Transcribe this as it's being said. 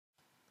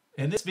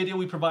In this video,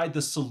 we provide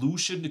the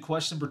solution to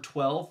question number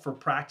 12 for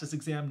practice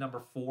exam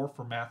number 4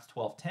 for Math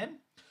 1210.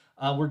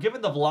 We're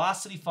given the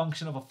velocity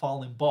function of a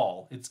falling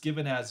ball. It's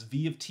given as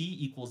v of t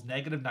equals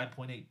negative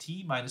 9.8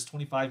 t minus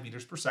 25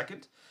 meters per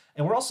second.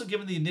 And we're also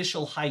given the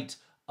initial height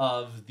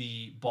of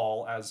the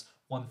ball as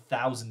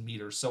 1,000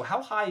 meters. So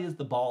how high is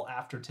the ball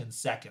after 10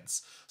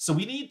 seconds? So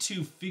we need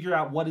to figure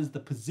out what is the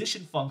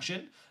position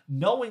function.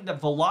 Knowing that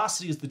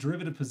velocity is the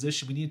derivative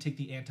position, we need to take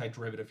the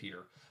antiderivative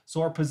here.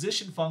 So our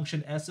position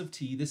function s of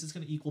t, this is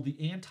going to equal the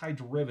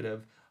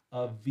antiderivative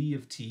of v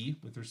of t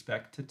with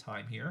respect to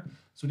time here.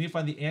 So we need to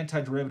find the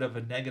antiderivative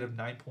of negative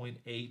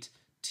 9.8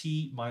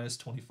 t minus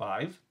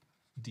 25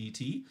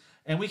 dt.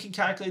 And we can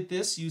calculate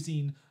this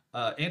using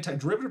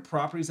antiderivative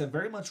properties that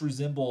very much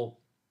resemble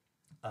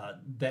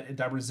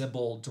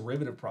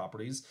derivative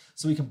properties.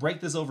 So we can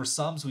break this over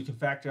sums, so we can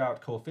factor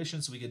out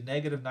coefficients. So we get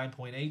negative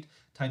 9.8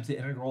 times the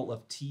integral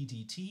of t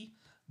dt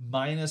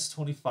minus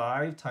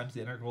 25 times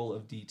the integral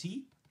of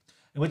dt,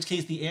 in which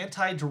case the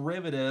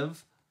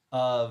antiderivative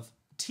of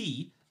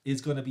t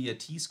is going to be a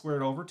t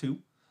squared over 2.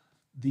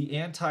 The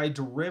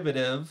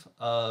antiderivative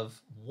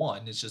of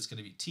 1 is just going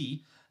to be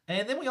t.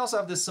 And then we also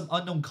have some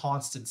unknown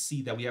constant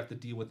c that we have to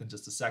deal with in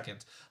just a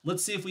second.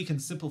 Let's see if we can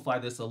simplify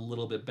this a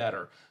little bit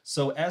better.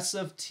 So s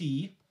of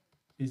t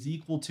is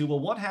equal to, well,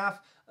 1/2,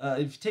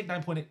 if you take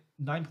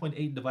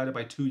 9.8 divided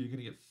by 2, you're going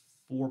to get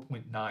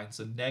 4.9.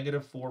 So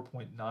negative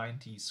 4.9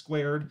 t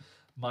squared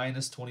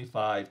minus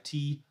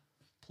 25t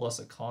plus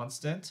a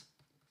constant.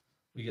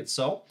 We get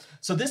so.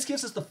 So this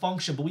gives us the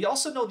function, but we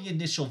also know the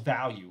initial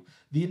value.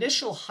 The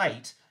initial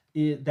height,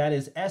 that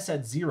is s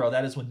at 0,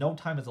 that is when no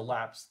time has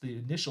elapsed, the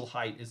initial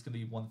height is going to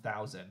be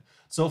 1,000.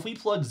 So if we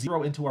plug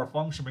 0 into our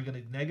function, we're going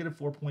to get negative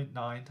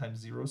 4.9 times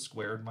 0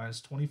 squared minus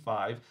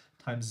 25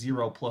 times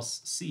 0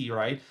 plus c,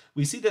 right?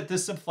 We see that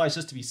this simplifies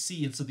just to be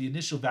c, and so the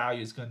initial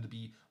value is going to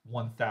be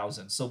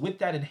 1,000. So with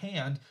that in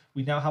hand,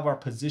 we now have our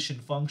position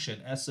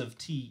function, s of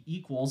t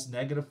equals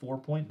negative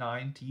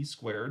 4.9 t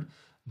squared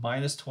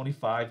minus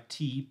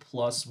 25t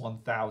plus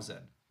 1,000.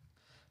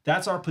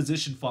 That's our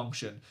position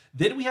function.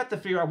 Then we have to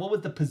figure out what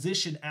was the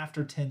position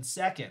after 10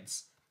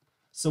 seconds.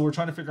 So we're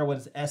trying to figure out what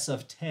is s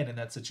of 10 in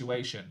that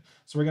situation.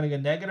 So we're going to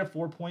get negative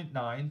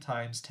 4.9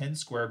 times 10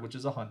 squared, which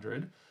is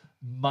 100,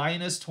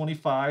 minus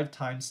 25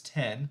 times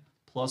 10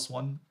 plus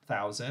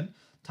 1,000.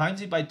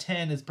 Timesing by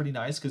 10 is pretty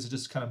nice because it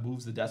just kind of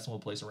moves the decimal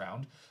place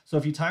around. So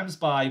if you times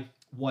by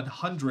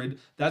 100,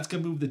 that's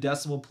going to move the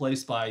decimal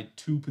place by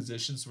 2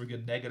 positions. So we're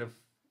going to get negative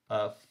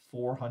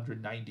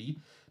 490.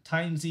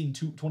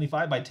 Timesing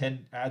 25 by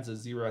 10 adds a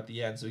 0 at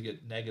the end, so we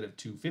get negative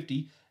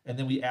 250. And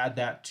then we add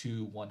that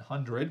to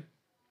 100.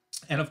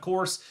 And of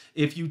course,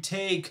 if you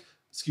take,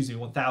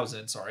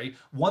 1,000,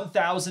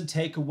 1,000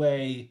 take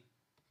away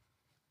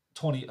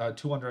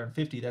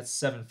 250, that's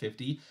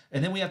 750.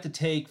 And then we have to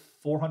take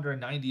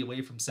 490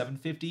 away from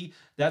 750.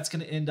 That's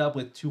going to end up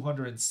with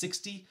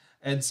 260.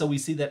 And so we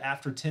see that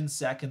after 10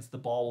 seconds, the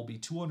ball will be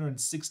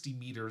 260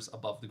 meters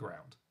above the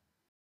ground.